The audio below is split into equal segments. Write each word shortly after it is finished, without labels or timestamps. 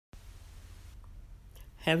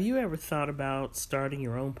Have you ever thought about starting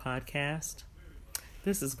your own podcast?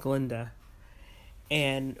 This is Glenda.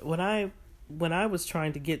 And when I was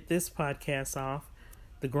trying to get this podcast off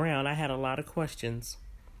the ground, I had a lot of questions.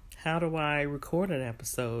 How do I record an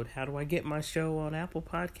episode? How do I get my show on Apple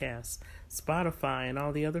Podcasts, Spotify, and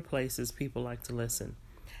all the other places people like to listen?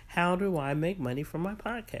 How do I make money from my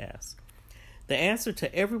podcast? The answer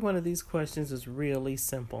to every one of these questions is really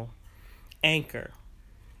simple. Anchor.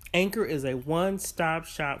 Anchor is a one-stop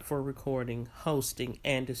shop for recording, hosting,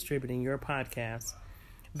 and distributing your podcast.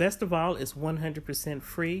 Best of all, it's 100%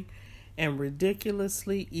 free and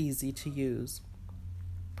ridiculously easy to use.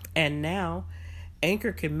 And now,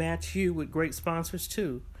 Anchor can match you with great sponsors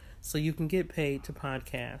too, so you can get paid to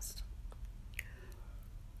podcast.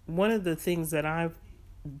 One of the things that I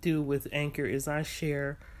do with Anchor is I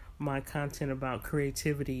share my content about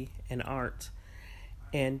creativity and art,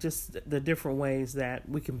 and just the different ways that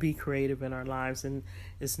we can be creative in our lives. And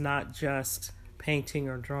it's not just painting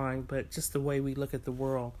or drawing, but just the way we look at the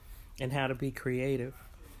world and how to be creative.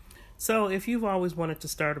 So if you've always wanted to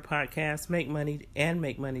start a podcast, make money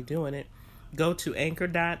doing it, go to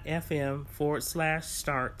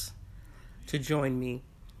anchor.fm/start to join me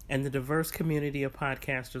and the diverse community of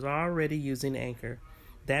podcasters already using Anchor.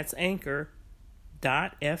 That's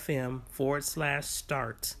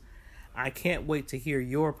anchor.fm/start. I can't wait to hear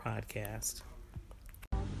your podcast.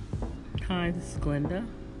 Hi, this is Glenda.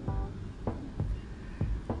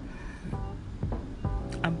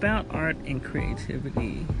 About art and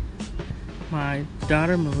creativity, my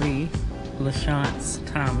daughter Marie Shance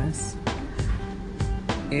Thomas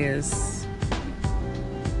is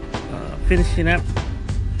finishing up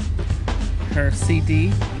her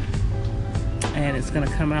CD, and it's going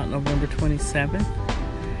to come out November 27th.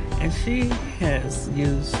 And she has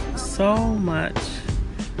used so much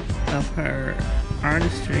of her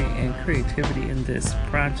artistry and creativity in this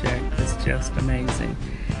project. It's just amazing.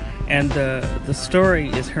 And the story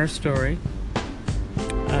is her story.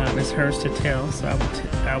 It's hers to tell. So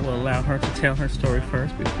I will allow her to tell her story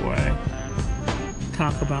first before I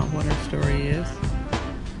talk about what her story is.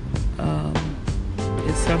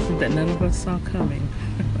 It's something that none of us saw coming.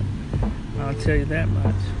 I'll tell you that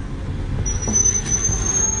much.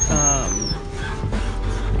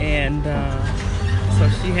 So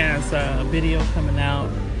she has a video coming out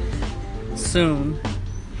soon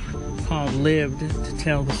called Lived to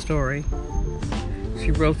tell the story. She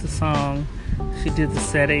wrote the song. She did the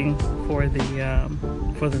setting for the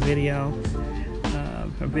video.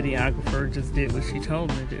 Her videographer just did what she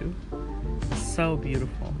told her to do. It's so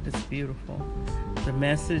beautiful. It's beautiful. The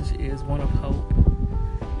message is one of hope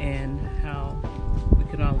and how we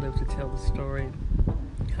can all live to tell the story,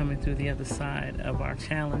 coming through the other side of our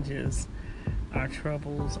challenges, our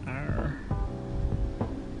troubles, our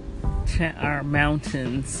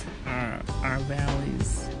mountains, our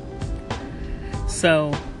valleys.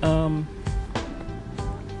 So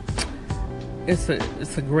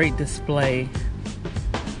it's a great display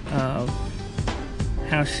of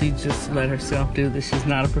how she just let herself do this. She's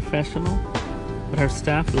not a professional, but her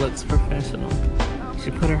stuff looks professional. She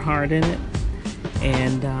put her heart in it,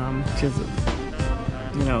 and just,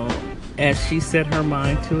 as she set her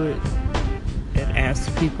mind to it, and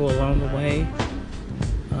asked people along the way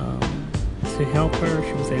to help her,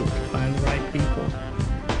 she was able to find the right people.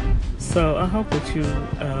 So I hope that you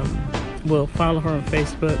will follow her on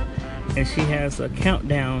Facebook, and she has a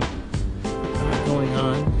countdown going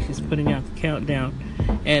on. She's putting out the countdown,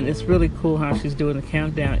 and it's really cool how she's doing the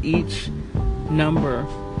countdown. Each number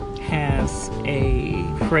has a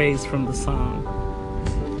phrase from the song,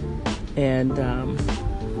 and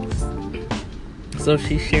so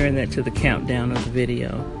she's sharing that to the countdown of the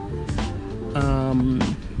video.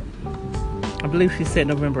 I believe she said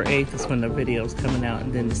November 8th is when the video is coming out,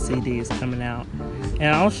 and then the CD is coming out.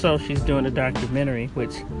 And also she's doing a documentary,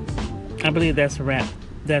 which I believe that's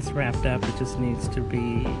wrapped up. It just needs to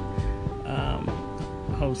be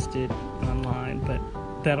hosted online, but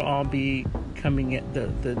that'll all be coming at the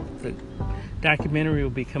documentary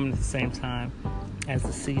will be coming at the same time as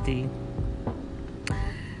the CD.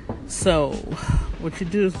 So what you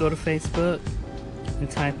do is go to Facebook and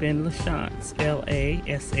type in Shance,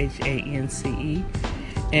 LASHANCE.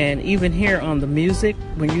 And even here on the music,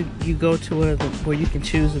 when you go to where you can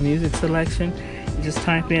choose the music selection, you just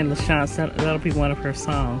type in Shance. That'll be one of her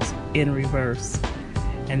songs in reverse,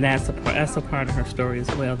 and that's a part of her story as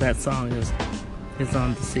well. That song is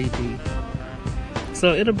on the CD,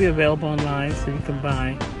 so it'll be available online, so you can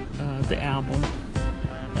buy the album.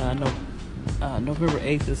 November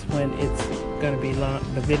 8th is when it's going to be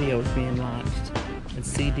launched. The video is being launched, and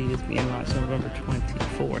CD is being launched November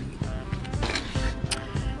 24th.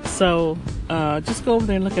 So just go over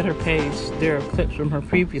there and look at her page. There are clips from her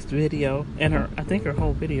previous video, and I think her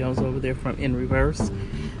whole video is over there from In Reverse.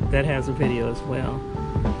 That has a video as well.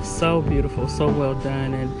 So beautiful, so well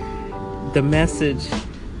done, and the message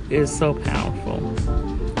is so powerful.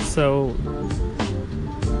 So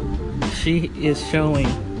she is showing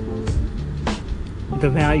the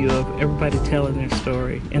value of everybody telling their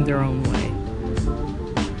story in their own way.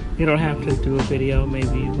 You don't have to do a video.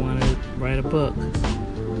 Maybe you want to write a book.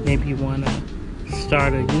 Maybe you want to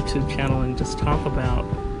start a YouTube channel and just talk about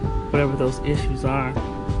whatever those issues are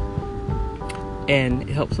and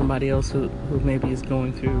help somebody else who maybe is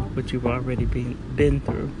going through what you've already been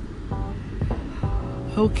through.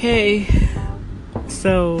 Okay,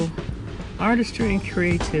 so artistry and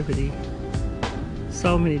creativity.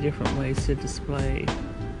 So many different ways to display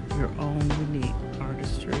your own unique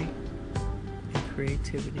artistry and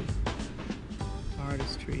creativity.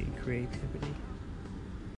 Artistry and creativity.